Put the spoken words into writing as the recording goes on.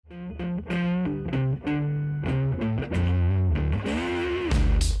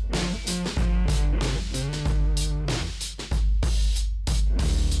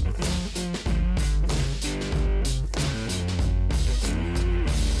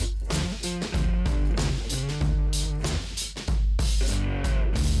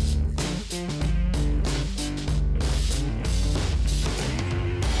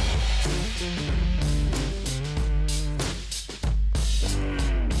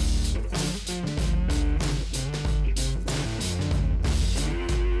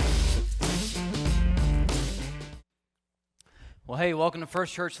Well, hey, welcome to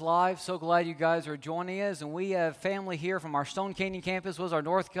First Church Live. So glad you guys are joining us. And we have family here from our Stone Canyon campus, was our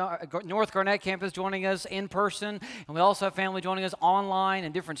North Garnett campus joining us in person. And we also have family joining us online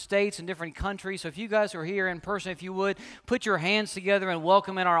in different states and different countries. So if you guys are here in person, if you would, put your hands together and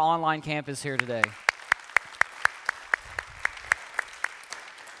welcome in our online campus here today.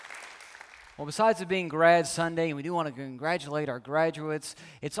 Well, besides it being Grad Sunday, and we do want to congratulate our graduates,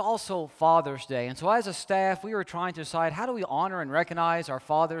 it's also Father's Day. And so as a staff, we were trying to decide how do we honor and recognize our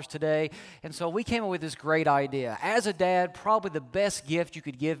fathers today. And so we came up with this great idea. As a dad, probably the best gift you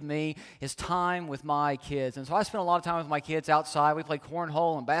could give me is time with my kids. And so I spent a lot of time with my kids outside. We played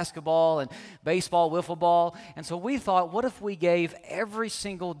cornhole and basketball and baseball, wiffle ball. And so we thought, what if we gave every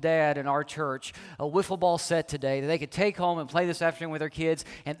single dad in our church a wiffle ball set today that they could take home and play this afternoon with their kids?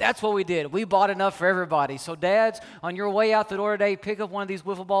 And that's what we did. We bought enough for everybody. So dads, on your way out the door today, pick up one of these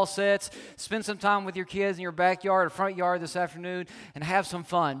wiffle ball sets, spend some time with your kids in your backyard or front yard this afternoon, and have some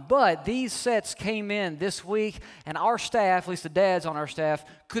fun. But these sets came in this week, and our staff, at least the dads on our staff,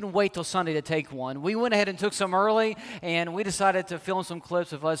 couldn't wait till Sunday to take one. We went ahead and took some early, and we decided to film some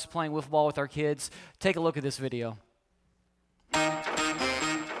clips of us playing wiffle ball with our kids. Take a look at this video.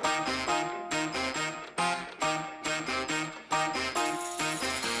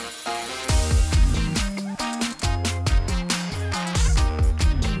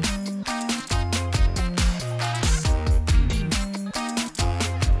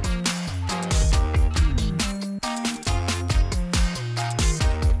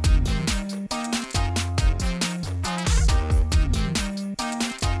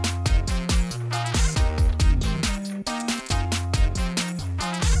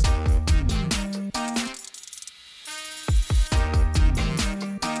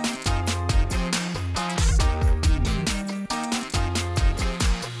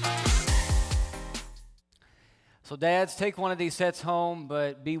 So dads, take one of these sets home,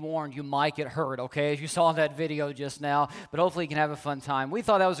 but be warned, you might get hurt, okay, as you saw in that video just now, but hopefully you can have a fun time. We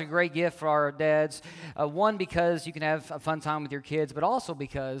thought that was a great gift for our dads, one, because you can have a fun time with your kids, but also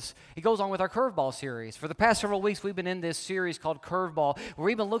because it goes on with our Curveball series. For the past several weeks, we've been in this series called Curveball, where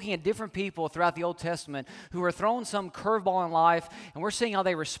we've been looking at different people throughout the Old Testament who were thrown some curveball in life, and we're seeing how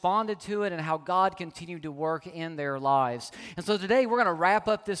they responded to it and how God continued to work in their lives. And so today, we're going to wrap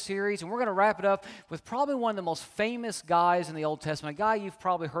up this series, and we're going to wrap it up with probably one of the most famous guys in the Old Testament, a guy you've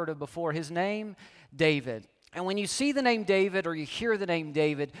probably heard of before. His name, David. And when you see the name David or you hear the name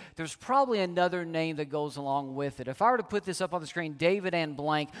David, there's probably another name that goes along with it. If I were to put this up on the screen, David and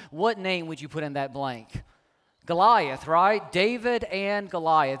blank, what name would you put in that blank? Goliath, right? David and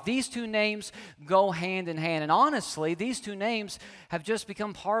Goliath. These two names go hand in hand. And honestly, these two names have just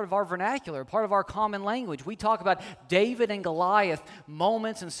become part of our vernacular, part of our common language. We talk about David and Goliath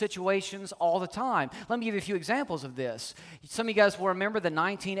moments and situations all the time. Let me give you a few examples of this. Some of you guys will remember the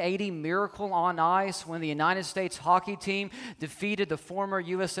 1980 Miracle on Ice when the United States hockey team defeated the former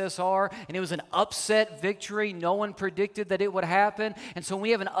USSR, and it was an upset victory. No one predicted that it would happen. And so when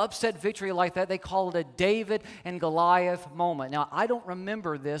we have an upset victory like that, they call it a David and Goliath moment. Now, I don't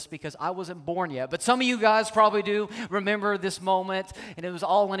remember this because I wasn't born yet, but some of you guys probably do remember this moment, and it was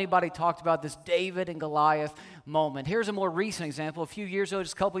all anybody talked about, this David and Goliath moment. Here's a more recent example. A few years ago,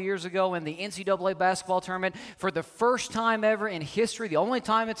 just a couple years ago, in the NCAA basketball tournament, for the first time ever in history, the only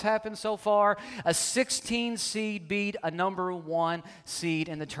time it's happened so far, a 16 seed beat a number 1 seed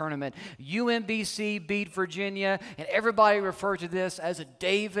in the tournament. UMBC beat Virginia, and everybody referred to this as a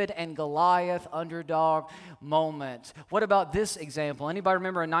David and Goliath underdog moment. What about this example? Anybody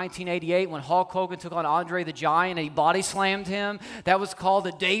remember in 1988 when Hulk Hogan took on Andre the Giant and he body slammed him? That was called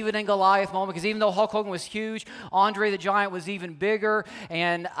the David and Goliath moment, because even though Hulk Hogan was huge, Andre the Giant was even bigger,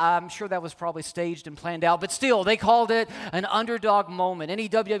 and I'm sure that was probably staged and planned out, but still, they called it an underdog moment. Any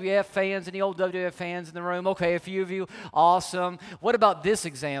WWF fans, any old WWF fans in the room? Okay, a few of you. Awesome. What about this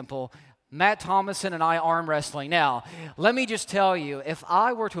example? Matt Thomason and I arm wrestling. Now, let me just tell you, if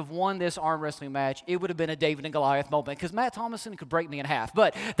I were to have won this arm wrestling match, it would have been a David and Goliath moment, because Matt Thomason could break me in half.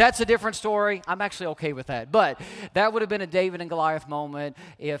 But that's a different story. I'm actually okay with that. But that would have been a David and Goliath moment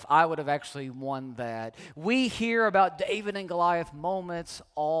if I would have actually won that. We hear about David and Goliath moments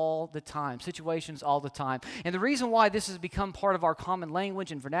all the time, situations all the time. And the reason why this has become part of our common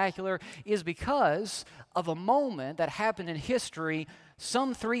language and vernacular is because of a moment that happened in history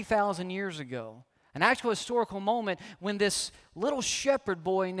some 3,000 years ago, an actual historical moment when this little shepherd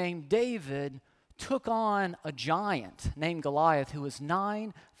boy named David took on a giant named Goliath who was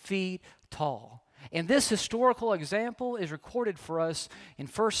 9 feet tall. And this historical example is recorded for us in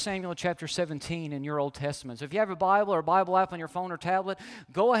 1 Samuel chapter 17 in your Old Testament. So if you have a Bible or a Bible app on your phone or tablet,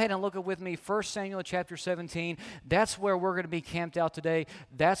 go ahead and look it with me, 1 Samuel chapter 17. That's where we're going to be camped out today.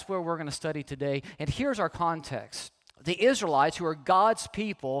 That's where we're going to study today. And here's our context. The Israelites, who are God's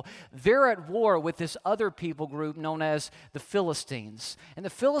people, they're at war with this other people group known as the Philistines. And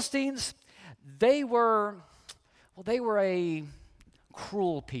the Philistines, they were a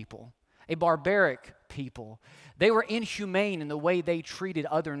cruel people, a barbaric people. They were inhumane in the way they treated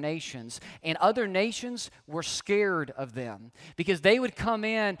other nations, and other nations were scared of them because they would come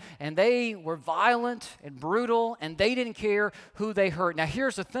in and they were violent and brutal, and they didn't care who they hurt. Now,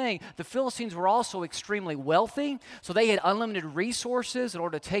 here's the thing. The Philistines were also extremely wealthy, so they had unlimited resources in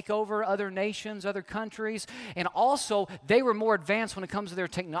order to take over other nations, other countries, and also they were more advanced when it comes to their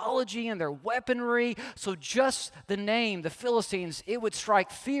technology and their weaponry. So just the name, the Philistines, it would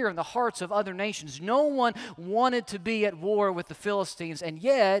strike fear in the hearts of other nations. No one wanted to be at war with the Philistines, and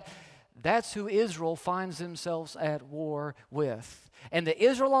yet that's who Israel finds themselves at war with. And the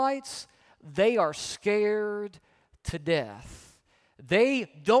Israelites, they are scared to death. They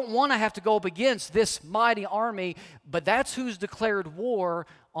don't want to have to go up against this mighty army, but that's who's declared war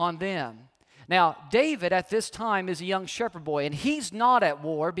on them. Now, David at this time is a young shepherd boy, and he's not at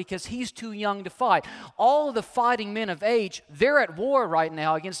war because he's too young to fight. All of the fighting men of age, they're at war right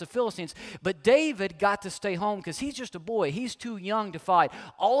now against the Philistines, but David got to stay home because he's just a boy. He's too young to fight.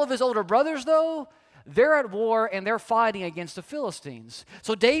 All of his older brothers, though, they're at war and they're fighting against the Philistines.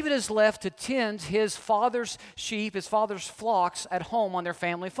 So David is left to tend his father's sheep, his father's flocks at home on their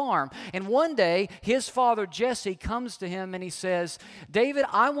family farm. And one day, his father Jesse comes to him and he says, David,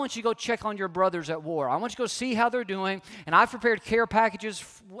 I want you to go check on your brothers at war. I want you to go see how they're doing, and I've prepared care packages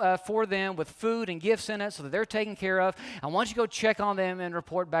for them with food and gifts in it so that they're taken care of. I want you to go check on them and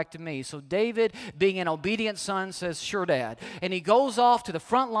report back to me. So David, being an obedient son, says, sure, Dad. And he goes off to the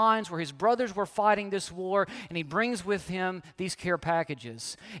front lines where his brothers were fighting this war, and he brings with him these care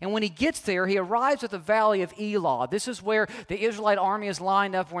packages. And when he gets there, he arrives at the valley of Elah. This is where the Israelite army is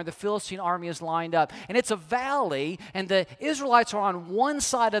lined up, where the Philistine army is lined up. And it's a valley, and the Israelites are on one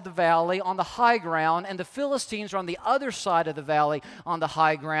side of the valley on the high ground, and the Philistines are on the other side of the valley on the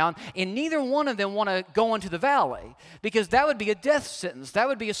high ground. And neither one of them want to go into the valley because that would be a death sentence. That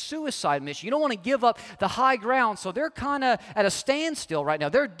would be a suicide mission. You don't want to give up the high ground, so they're kind of at a standstill right now.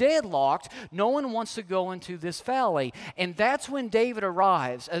 They're deadlocked. No one wants to go into this valley. And that's when David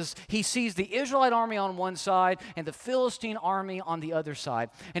arrives, as he sees the Israelite army on one side and the Philistine army on the other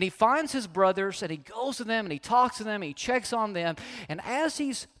side. And he finds his brothers, and he goes to them, and he talks to them, and he checks on them. And as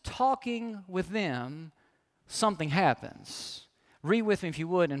he's talking with them, something happens. Read with me, if you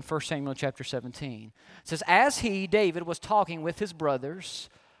would, in 1 Samuel chapter 17. It says, as he, David, was talking with his brothers,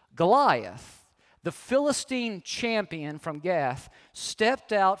 Goliath, the Philistine champion from Gath,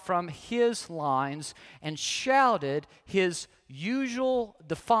 stepped out from his lines and shouted his usual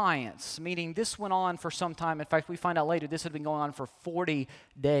defiance, meaning this went on for some time. In fact, we find out later this had been going on for 40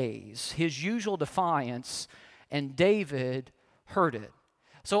 days. His usual defiance, and David heard it.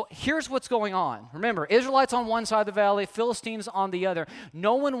 So here's what's going on. Remember, Israelites on one side of the valley, Philistines on the other.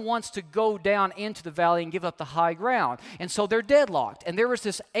 No one wants to go down into the valley and give up the high ground. And so they're deadlocked. And there was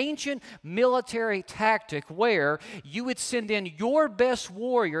this ancient military tactic where you would send in your best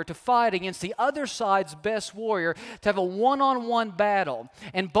warrior to fight against the other side's best warrior to have a one-on-one battle.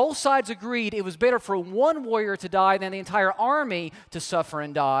 And both sides agreed it was better for one warrior to die than the entire army to suffer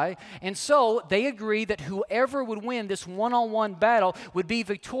and die. And so they agreed that whoever would win this one-on-one battle would be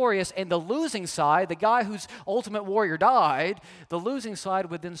victorious, and the losing side, the guy whose ultimate warrior died, the losing side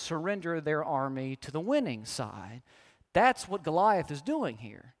would then surrender their army to the winning side. That's what Goliath is doing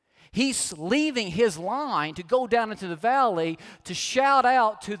here. He's leaving his line to go down into the valley to shout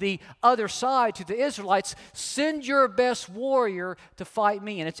out to the other side, to the Israelites, send your best warrior to fight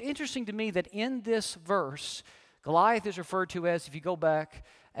me. And it's interesting to me that in this verse, Goliath is referred to as, if you go back,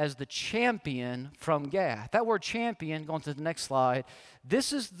 as the champion from Gath. That word champion, going to the next slide,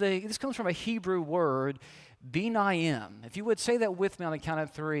 this comes from a Hebrew word, Benaim. If you would say that with me on the count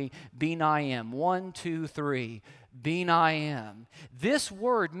of three, Benaim. 1, 2, 3. Benaim. This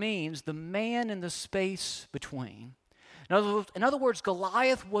word means the man in the space between. In other words,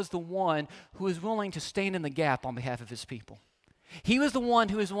 Goliath was the one who was willing to stand in the gap on behalf of his people. He was the one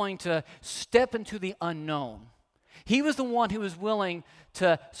who was willing to step into the unknown. He was the one who was willing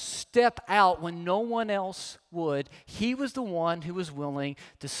to step out when no one else would. He was the one who was willing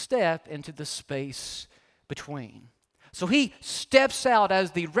to step into the space between. So he steps out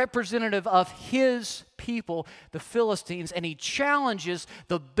as the representative of his people, the Philistines, and he challenges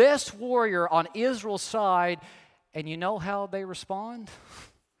the best warrior on Israel's side. And you know how they respond?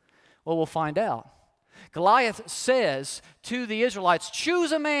 Well, we'll find out. Goliath says to the Israelites,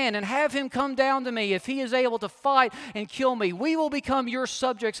 "Choose a man and have him come down to me. If he is able to fight and kill me, we will become your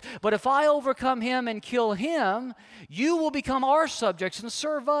subjects. But if I overcome him and kill him, you will become our subjects and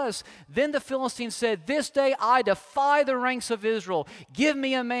serve us." Then the Philistines said, "This day I defy the ranks of Israel. Give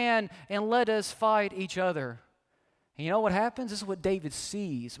me a man and let us fight each other." And you know what happens? This is what David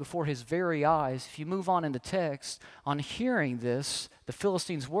sees before his very eyes. If you move on in the text, on hearing this, the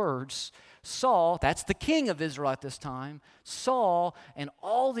Philistines' words, Saul, that's the king of Israel at this time, Saul and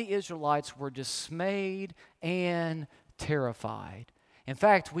all the Israelites were dismayed and terrified. In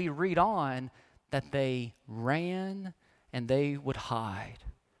fact, we read on that they ran and they would hide.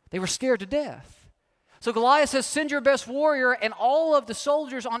 They were scared to death. So Goliath says, "Send your best warrior," and all of the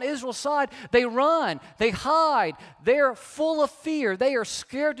soldiers on Israel's side, they run, they hide, they're full of fear, they are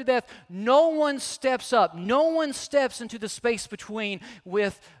scared to death. No one steps up, no one steps into the space between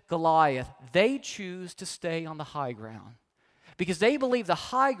with Goliath. They choose to stay on the high ground because they believe the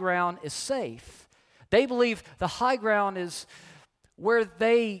high ground is safe. They believe the high ground is where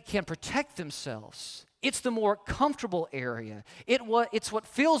they can protect themselves. It's the more comfortable area. It's what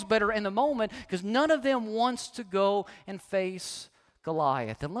feels better in the moment because none of them wants to go and face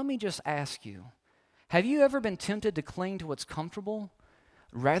Goliath. And let me just ask you, have you ever been tempted to cling to what's comfortable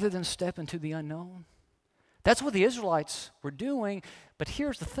rather than step into the unknown? That's what the Israelites were doing. But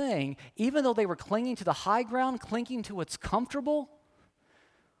here's the thing, even though they were clinging to the high ground, clinging to what's comfortable,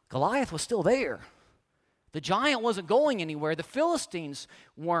 Goliath was still there. The giant wasn't going anywhere. The Philistines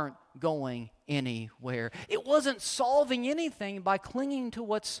weren't going anywhere. It wasn't solving anything by clinging to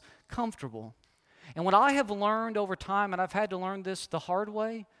what's comfortable. And what I have learned over time, and I've had to learn this the hard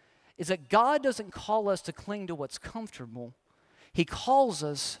way, is that God doesn't call us to cling to what's comfortable. He calls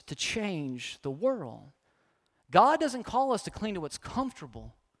us to change the world. God doesn't call us to cling to what's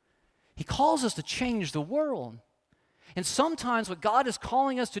comfortable. He calls us to change the world. And sometimes what God is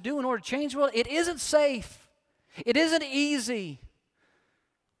calling us to do in order to change the world, it isn't safe. It isn't easy.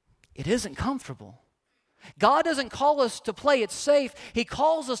 It isn't comfortable. God doesn't call us to play it safe. He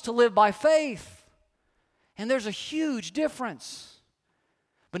calls us to live by faith. And there's a huge difference.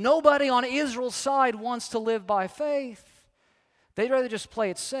 But nobody on Israel's side wants to live by faith. They'd rather just play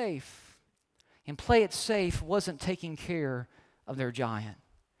it safe. And play it safe wasn't taking care of their giant.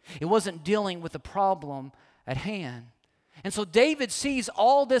 It wasn't dealing with the problem at hand. And so David sees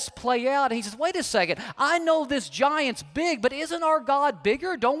all this play out, and he says, wait a second, I know this giant's big, but isn't our God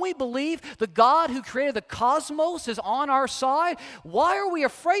bigger? Don't we believe the God who created the cosmos is on our side? Why are we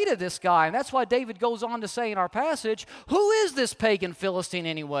afraid of this guy? And that's why David goes on to say in our passage, who is this pagan Philistine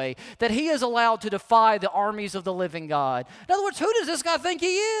anyway, that he is allowed to defy the armies of the living God? In other words, who does this guy think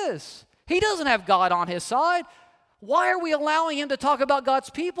he is? He doesn't have God on his side. Why are we allowing him to talk about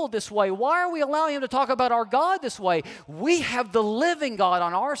God's people this way? Why are we allowing him to talk about our God this way? We have the living God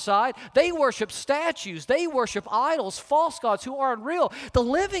on our side. They worship statues. They worship idols, false gods who aren't real. The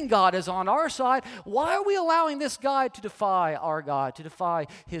living God is on our side. Why are we allowing this guy to defy our God, to defy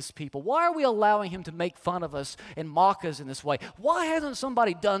his people? Why are we allowing him to make fun of us and mock us in this way? Why hasn't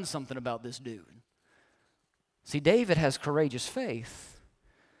somebody done something about this dude? See, David has courageous faith,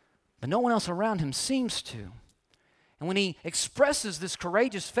 but no one else around him seems to. And when he expresses this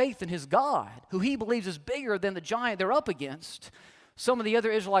courageous faith in his God, who he believes is bigger than the giant they're up against, some of the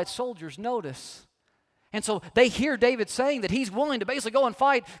other Israelite soldiers notice. And so they hear David saying that he's willing to basically go and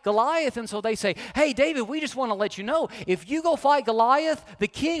fight Goliath. And so they say, hey, David, we just want to let you know, if you go fight Goliath, the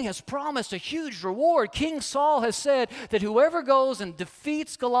king has promised a huge reward. King Saul has said that whoever goes and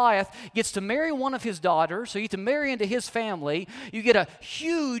defeats Goliath gets to marry one of his daughters. So you get to marry into his family. You get a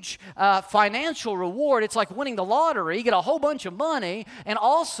huge financial reward. It's like winning the lottery. You get a whole bunch of money. And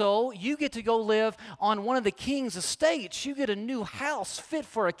also, you get to go live on one of the king's estates. You get a new house fit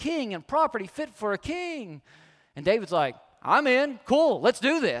for a king and property fit for a king. And David's like, I'm in. Cool. Let's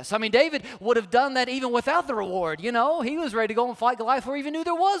do this. I mean, David would have done that even without the reward. You know, he was ready to go and fight Goliath before he even knew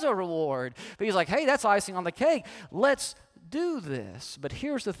there was a reward. But he's like, hey, that's icing on the cake. Let's do this. But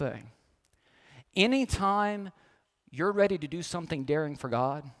here's the thing. Anytime you're ready to do something daring for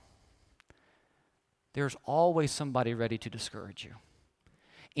God, there's always somebody ready to discourage you.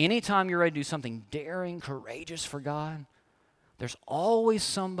 Anytime you're ready to do something daring, courageous for God, there's always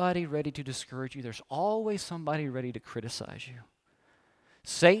somebody ready to discourage you. There's always somebody ready to criticize you.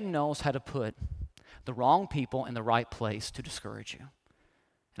 Satan knows how to put the wrong people in the right place to discourage you.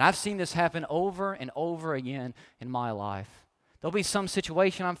 And I've seen this happen over and over again in my life. There'll be some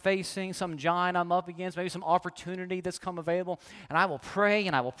situation I'm facing, some giant I'm up against, maybe some opportunity that's come available, and I will pray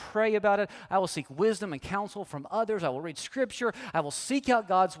and I will pray about it. I will seek wisdom and counsel from others. I will read Scripture. I will seek out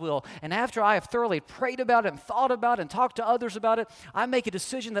God's will. And after I have thoroughly prayed about it and thought about it and talked to others about it, I make a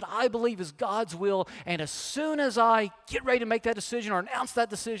decision that I believe is God's will. And as soon as I get ready to make that decision or announce that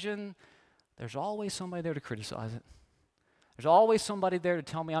decision, there's always somebody there to criticize it. There's always somebody there to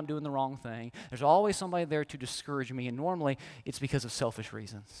tell me I'm doing the wrong thing. There's always somebody there to discourage me, and normally it's because of selfish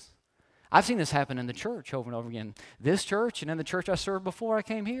reasons. I've seen this happen in the church over and over again. This church and in the church I served before I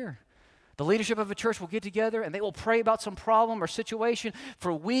came here. The leadership of a church will get together and they will pray about some problem or situation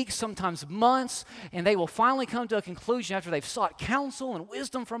for weeks, sometimes months, and they will finally come to a conclusion after they've sought counsel and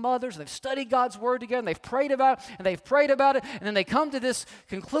wisdom from others, and they've studied God's word together, and they've prayed about it, and then they come to this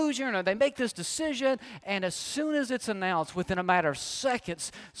conclusion or they make this decision, and as soon as it's announced, within a matter of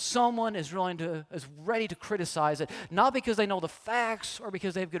seconds, someone is ready to criticize it, not because they know the facts or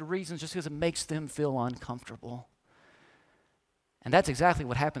because they have good reasons, just because it makes them feel uncomfortable. And that's exactly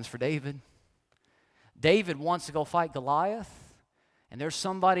what happens for David. David wants to go fight Goliath, and there's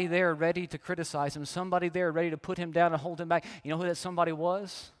somebody there ready to criticize him, somebody there ready to put him down and hold him back. You know who that somebody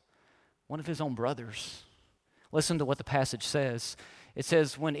was? One of his own brothers. Listen to what the passage says. It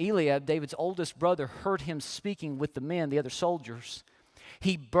says, when Eliab, David's oldest brother, heard him speaking with the men, the other soldiers,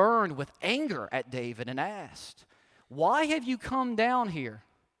 he burned with anger at David and asked, "Why have you come down here?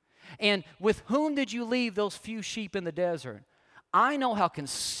 And with whom did you leave those few sheep in the desert? I know how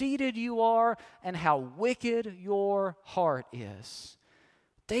conceited you are and how wicked your heart is."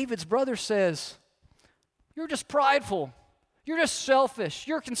 David's brother says, "You're just prideful. You're just selfish.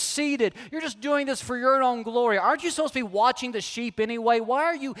 You're conceited. You're just doing this for your own glory. Aren't you supposed to be watching the sheep anyway? Why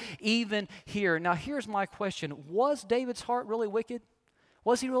are you even here?" Now, here's my question. Was David's heart really wicked?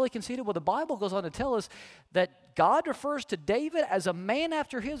 Was he really conceited? Well, the Bible goes on to tell us that God refers to David as a man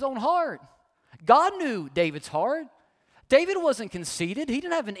after his own heart. God knew David's heart. David wasn't conceited. He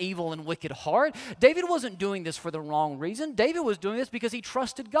didn't have an evil and wicked heart. David wasn't doing this for the wrong reason. David was doing this because he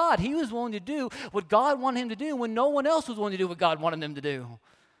trusted God. He was willing to do what God wanted him to do when no one else was willing to do what God wanted him to do.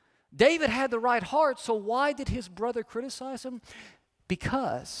 David had the right heart, so why did his brother criticize him?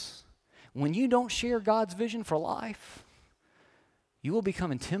 Because when you don't share God's vision for life, you will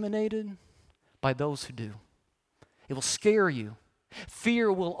become intimidated by those who do. It will scare you.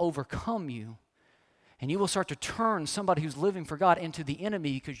 Fear will overcome you. And you will start to turn somebody who's living for God into the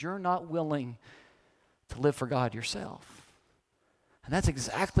enemy because you're not willing to live for God yourself. And that's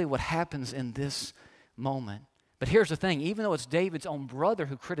exactly what happens in this moment. But here's the thing, even though it's David's own brother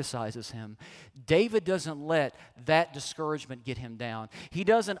who criticizes him, David doesn't let that discouragement get him down. He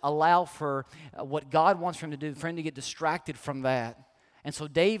doesn't allow for what God wants for him to do, for him to get distracted from that. And so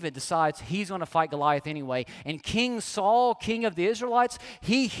David decides he's going to fight Goliath anyway. And King Saul, king of the Israelites,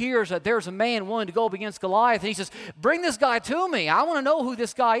 he hears that there's a man willing to go up against Goliath. And he says, "Bring this guy to me. I want to know who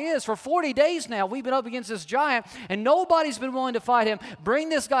this guy is. For 40 days now, we've been up against this giant, and nobody's been willing to fight him. Bring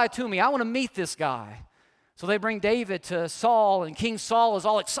this guy to me. I want to meet this guy." So they bring David to Saul, and King Saul is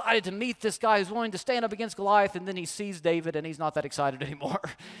all excited to meet this guy who's willing to stand up against Goliath. And then he sees David, and he's not that excited anymore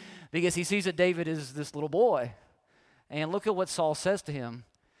because he sees that David is this little boy. And look at what Saul says to him.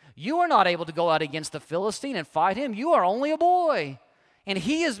 "You are not able to go out against the Philistine and fight him. You are only a boy. And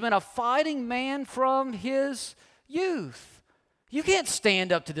he has been a fighting man from his youth. You can't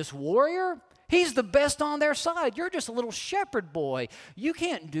stand up to this warrior. He's the best on their side. You're just a little shepherd boy. You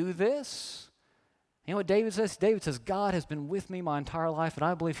can't do this." You know what David says? David says, "God has been with me my entire life, and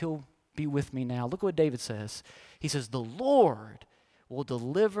I believe he'll be with me now." Look what David says. He says, "The Lord will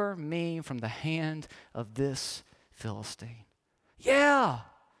deliver me from the hand of this Philistine." Yeah,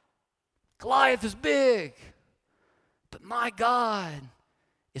 Goliath is big, but my God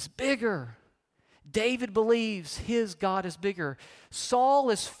is bigger. David believes his God is bigger.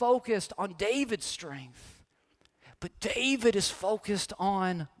 Saul is focused on David's strength, but David is focused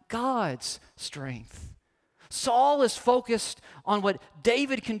on God's strength. Saul is focused on what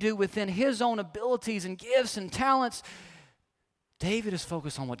David can do within his own abilities and gifts and talents. David is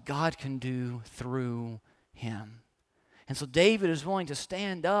focused on what God can do through him. And so David is willing to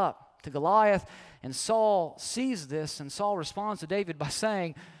stand up to Goliath, and Saul sees this, and Saul responds to David by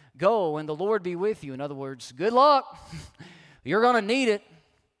saying, "Go, and the Lord be with you." In other words, good luck. You're going to need it.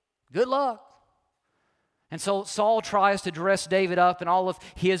 Good luck. And so Saul tries to dress David up in all of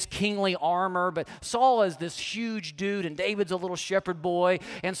his kingly armor, but Saul is this huge dude, and David's a little shepherd boy,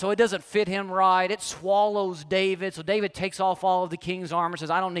 and so it doesn't fit him right. It swallows David, so David takes off all of the king's armor,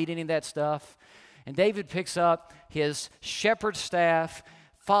 says, "I don't need any of that stuff." And David picks up his shepherd staff,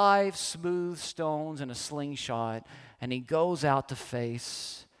 5 smooth stones and a slingshot, and he goes out to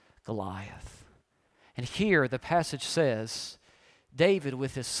face Goliath. And here the passage says, David,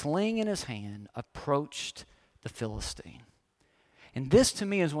 with his sling in his hand, approached the Philistine. And this to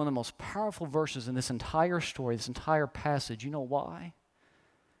me is one of the most powerful verses in this entire story, this entire passage. You know why?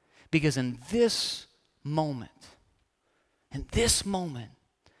 Because in this moment,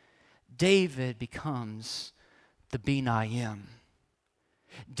 David becomes the Ben-I-Am.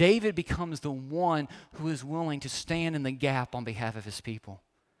 David becomes the one who is willing to stand in the gap on behalf of his people.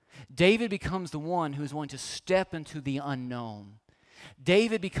 David becomes the one who is willing to step into the unknown.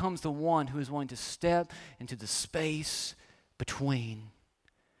 David becomes the one who is willing to step into the space between.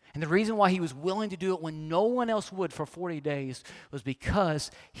 And the reason why he was willing to do it when no one else would for 40 days was because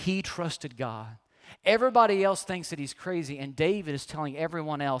he trusted God. Everybody else thinks that he's crazy, and David is telling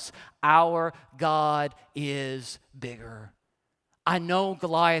everyone else, our God is bigger. I know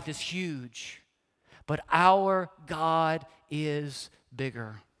Goliath is huge, but our God is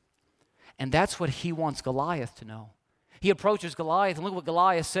bigger. And that's what he wants Goliath to know. He approaches Goliath, and look what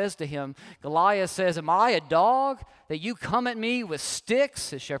Goliath says to him. Goliath says, am I a dog that you come at me with sticks,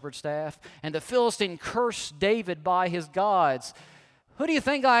 his shepherd's staff? And the Philistine cursed David by his gods. Who do you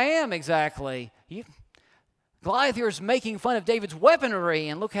think I am exactly? Goliath here is making fun of David's weaponry,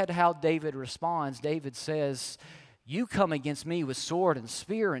 and look at how David responds. David says, you come against me with sword and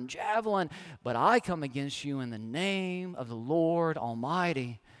spear and javelin, but I come against you in the name of the Lord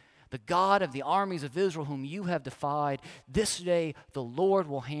Almighty, the God of the armies of Israel, whom you have defied. This day the Lord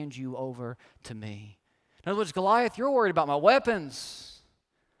will hand you over to me. In other words, Goliath, you're worried about my weapons.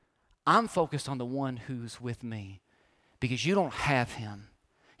 I'm focused on the one who's with me because you don't have him,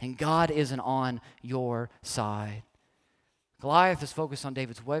 and God isn't on your side. Goliath is focused on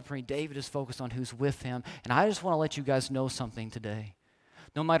David's weaponry. David is focused on who's with him. And I just want to let you guys know something today.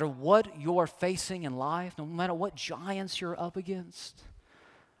 No matter what you're facing in life, no matter what giants you're up against,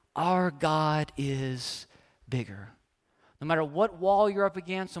 our God is bigger. No matter what wall you're up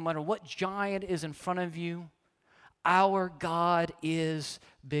against, no matter what giant is in front of you, our God is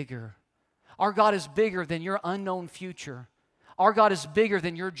bigger. Our God is bigger than your unknown future. Our God is bigger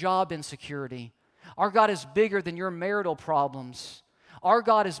than your job insecurity. Our God is bigger than your marital problems. Our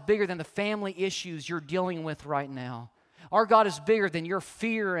God is bigger than the family issues you're dealing with right now. Our God is bigger than your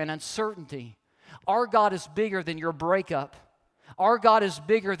fear and uncertainty. Our God is bigger than your breakup. Our God is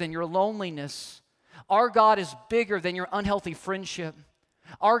bigger than your loneliness. Our God is bigger than your unhealthy friendship.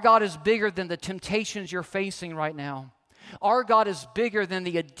 Our God is bigger than the temptations you're facing right now. Our God is bigger than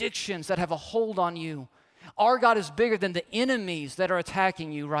the addictions that have a hold on you. Our God is bigger than the enemies that are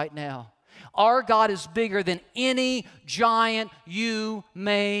attacking you right now. Our God is bigger than any giant you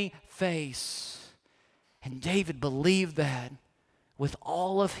may face. And David believed that with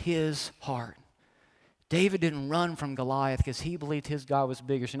all of his heart. David didn't run from Goliath because he believed his God was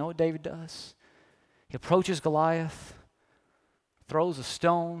bigger. So you know what David does? He approaches Goliath, throws a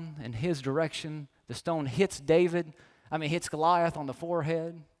stone in his direction. The stone hits Goliath on the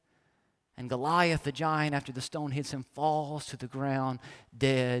forehead. And Goliath, the giant, after the stone hits him, falls to the ground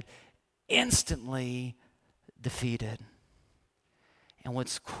dead, instantly defeated. And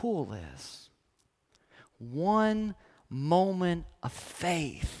what's cool is, one moment of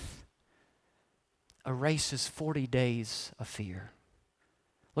faith erases 40 days of fear.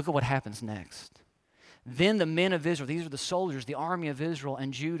 Look at what happens next. Then the men of Israel, these are the soldiers, the army of Israel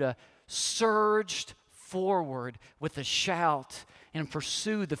and Judah, surged forward with a shout and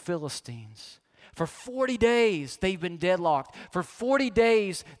pursued the Philistines. For 40 days, they've been deadlocked. For 40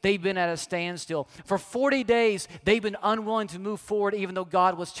 days, they've been at a standstill. For 40 days, they've been unwilling to move forward even though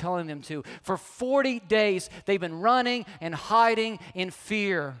God was telling them to. For 40 days, they've been running and hiding in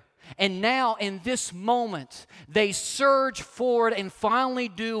fear. And now, in this moment, they surge forward and finally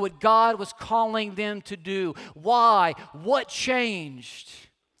do what God was calling them to do. Why? What changed?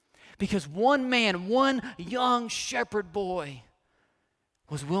 Because one man, one young shepherd boy,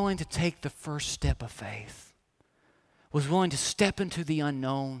 was willing to take the first step of faith, was willing to step into the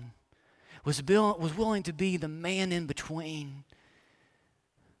unknown, was willing to be the man in between,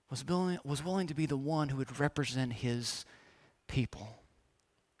 was willing to be the one who would represent his people.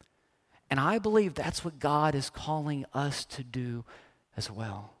 And I believe that's what God is calling us to do as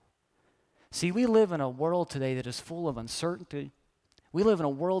well. See, we live in a world today that is full of uncertainty. We live in a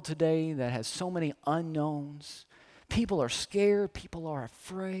world today that has so many unknowns. People are scared. People are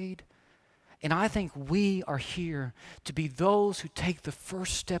afraid. And I think we are here to be those who take the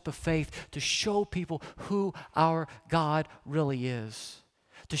first step of faith to show people who our God really is.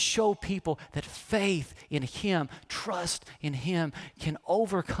 to show people that faith in Him, trust in Him can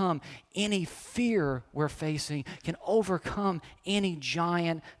overcome any fear we're facing, can overcome any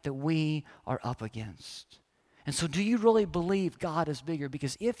giant that we are up against. And so do you really believe God is bigger?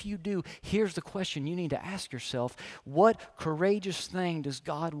 Because if you do, here's the question you need to ask yourself. What courageous thing does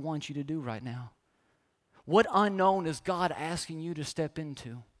God want you to do right now? What unknown is God asking you to step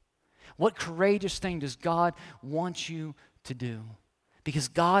into? What courageous thing does God want you to do? Because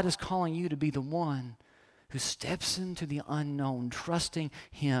God is calling you to be the one who steps into the unknown, trusting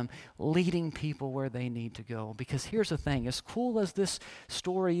Him, leading people where they need to go. Because here's the thing, as cool as this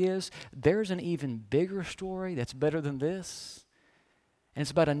story is, there's an even bigger story that's better than this. And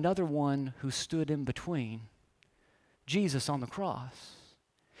it's about another one who stood in between. Jesus on the cross.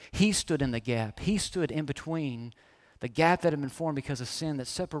 He stood in the gap. He stood in between the gap that had been formed because of sin that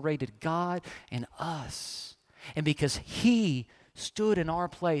separated God and us. And because He stood in our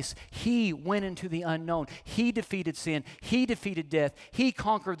place, He went into the unknown. He defeated sin. He defeated death. He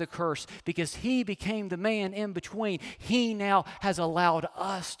conquered the curse because He became the man in between. He now has allowed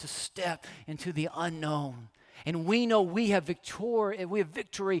us to step into the unknown. And we know we have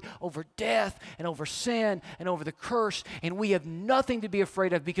victory over death and over sin and over the curse, and we have nothing to be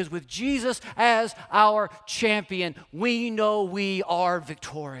afraid of because with Jesus as our champion, we know we are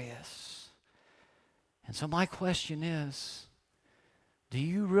victorious. And so my question is, do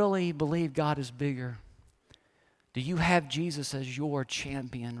you really believe God is bigger? Do you have Jesus as your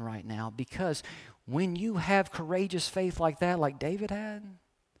champion right now? Because when you have courageous faith like that, like David had,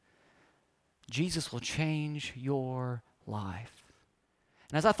 Jesus will change your life.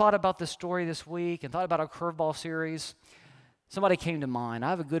 And as I thought about this story this week and thought about our curveball series, somebody came to mind.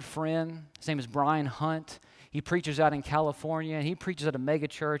 I have a good friend. His name is Brian Hunt. He preaches out in California, and he preaches at a mega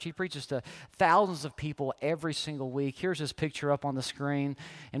church. He preaches to thousands of people every single week. Here's his picture up on the screen.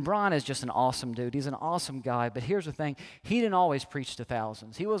 And Brian is just an awesome dude. He's an awesome guy. But here's the thing. He didn't always preach to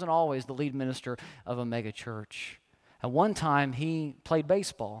thousands. He wasn't always the lead minister of a mega church. At one time, he played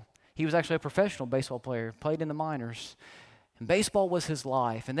baseball. He was actually a professional baseball player, played in the minors. And baseball was his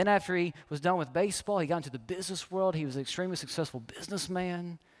life. And then after he was done with baseball, he got into the business world. He was an extremely successful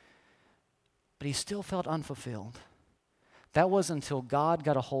businessman. But he still felt unfulfilled. That wasn't until God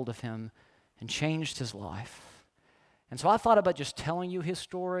got a hold of him and changed his life. And so I thought about just telling you his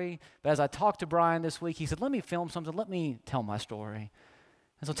story. But as I talked to Brian this week, he said, let me film something. Let me tell my story.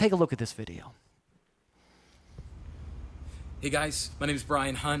 And so take a look at this video. Hey guys, my name is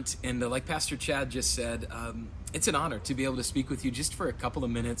Brian Hunt, and like Pastor Chad just said, it's an honor to be able to speak with you just for a couple of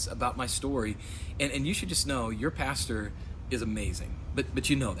minutes about my story. And you should just know your pastor is amazing,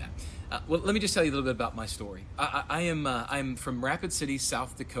 but you know that. Well, let me just tell you a little bit about my story. I'm from Rapid City,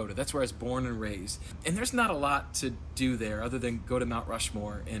 South Dakota. That's where I was born and raised. And there's not a lot to do there other than go to Mount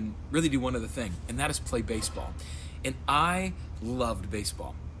Rushmore and really do one other thing, and that is play baseball. And I loved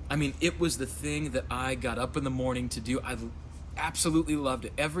baseball. I mean, it was the thing that I got up in the morning to do. I absolutely loved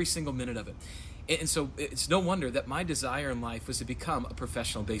it, every single minute of it. And so it's no wonder that my desire in life was to become a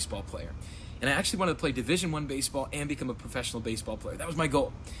professional baseball player. And I actually wanted to play Division I baseball and become a professional baseball player. That was my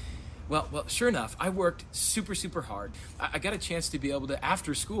goal. Well, sure enough, I worked super, super hard. I got a chance to be able to,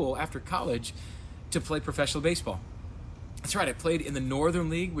 after school, after college, to play professional baseball. That's right, I played in the Northern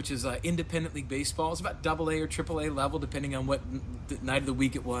League, which is independent league baseball. It's about AA or AAA level, depending on what night of the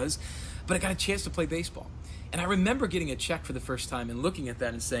week it was. But I got a chance to play baseball. And I remember getting a check for the first time and looking at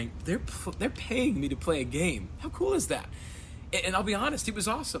that and saying, they're paying me to play a game. How cool is that? And I'll be honest, it was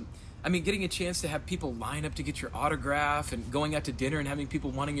awesome. I mean, getting a chance to have people line up to get your autograph and going out to dinner and having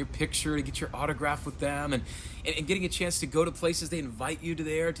people wanting your picture to get your autograph with them and getting a chance to go to places they invite you to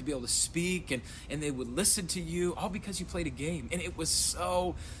there to be able to speak and they would listen to you, all because you played a game. And it was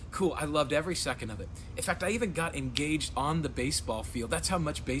so cool. I loved every second of it. In fact, I even got engaged on the baseball field. That's how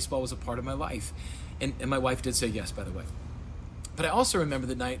much baseball was a part of my life. And my wife did say yes, by the way. But I also remember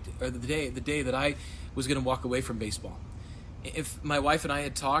the day that I was going to walk away from baseball. If my wife and I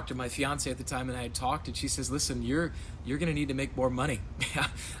had talked, or my fiance at the time and I had talked, and she says, listen, you're going to need to make more money. You're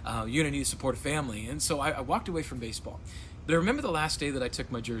going to need to support a family. And so I walked away from baseball. But I remember the last day that I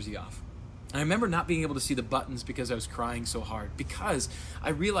took my jersey off. And I remember not being able to see the buttons because I was crying so hard. Because I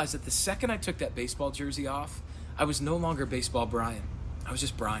realized that the second I took that baseball jersey off, I was no longer baseball Brian. I was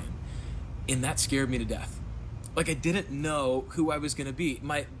just Brian. And that scared me to death. Like I didn't know who I was going to be.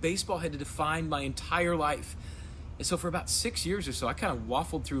 My baseball had to define my entire life. And so for about 6 years or so, I kind of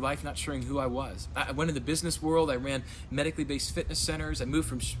waffled through life not sure who I was. I went in the business world. I ran medically based fitness centers. I moved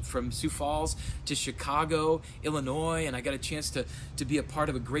from Sioux Falls to Chicago, Illinois, and I got a chance to be a part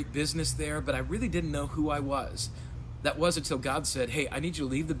of a great business there. But I really didn't know who I was. That was until God said, hey, I need you to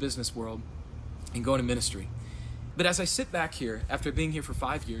leave the business world and go into ministry. But as I sit back here, after being here for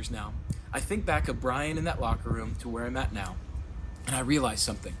 5 years now, I think back of Brian in that locker room to where I'm at now, and I realize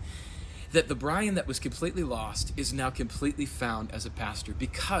something. That the Brian that was completely lost is now completely found as a pastor,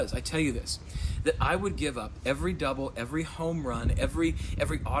 because I tell you this, that I would give up every double, every home run, every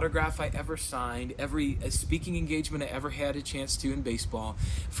autograph I ever signed, every speaking engagement I ever had a chance to in baseball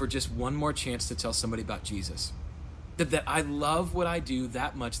for just one more chance to tell somebody about Jesus. That I love what I do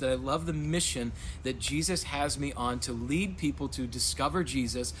that much, that I love the mission that Jesus has me on to lead people to discover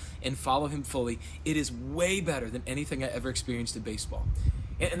Jesus and follow him fully. It is way better than anything I ever experienced in baseball.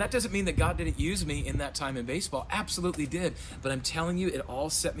 And that doesn't mean that God didn't use me in that time in baseball. Absolutely did. But I'm telling you, it all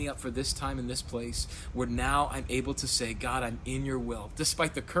set me up for this time in this place where now I'm able to say, God, I'm in your will.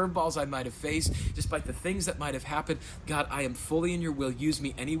 Despite the curveballs I might have faced, despite the things that might have happened, God, I am fully in your will. Use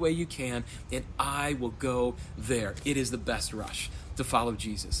me any way you can, and I will go there. It is the best rush to follow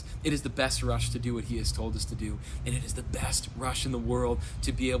Jesus. It is the best rush to do what he has told us to do. And it is the best rush in the world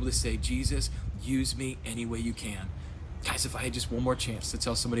to be able to say, Jesus, use me any way you can. Guys, if I had just one more chance to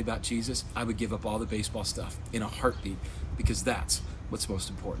tell somebody about Jesus, I would give up all the baseball stuff in a heartbeat, because that's what's most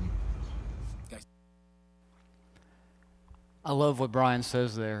important. Guys. I love what Brian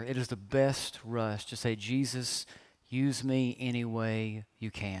says there. It is the best rush to say, Jesus, use me any way you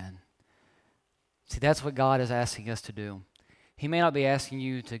can. See, that's what God is asking us to do. He may not be asking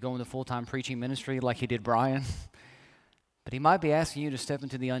you to go into full-time preaching ministry like he did Brian, but he might be asking you to step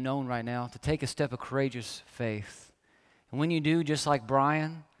into the unknown right now, to take a step of courageous faith. And when you do, just like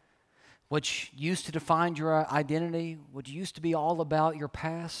Brian, what used to define your identity, what used to be all about your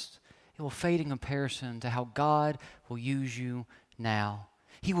past, it will fade in comparison to how God will use you now.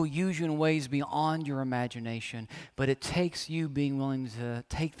 He will use you in ways beyond your imagination, but it takes you being willing to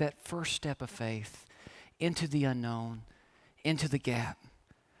take that first step of faith into the unknown, into the gap,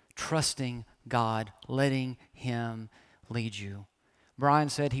 trusting God, letting him lead you. Brian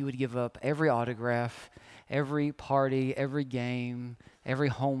said he would give up every autograph, every party, every game, every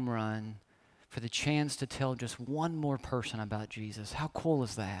home run for the chance to tell just one more person about Jesus. How cool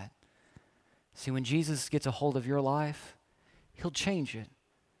is that? See, when Jesus gets a hold of your life, he'll change it.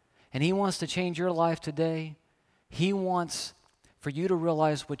 And he wants to change your life today. He wants for you to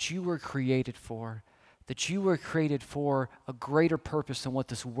realize what you were created for, that you were created for a greater purpose than what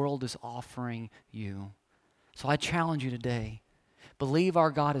this world is offering you. So I challenge you today, believe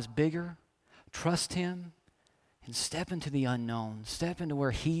our God is bigger, trust him, and step into the unknown. Step into where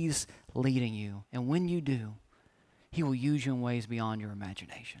he's leading you. And when you do, he will use you in ways beyond your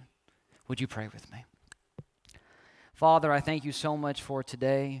imagination. Would you pray with me? Father, I thank you so much for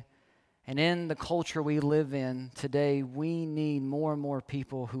today. And in the culture we live in today, we need more and more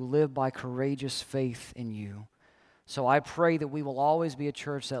people who live by courageous faith in you. So I pray that we will always be a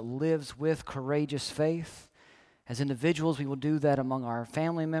church that lives with courageous faith. As individuals, we will do that among our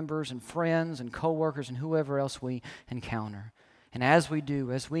family members and friends and coworkers and whoever else we encounter. And as we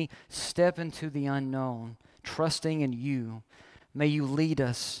do, as we step into the unknown, trusting in you, may you lead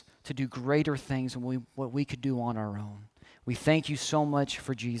us to do greater things than what we could do on our own. We thank you so much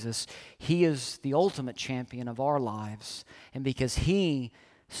for Jesus. He is the ultimate champion of our lives. And because he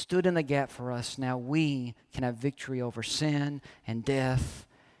stood in the gap for us, now we can have victory over sin and death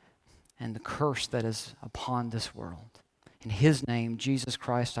and the curse that is upon this world. In his name, Jesus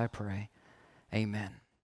Christ, I pray. Amen.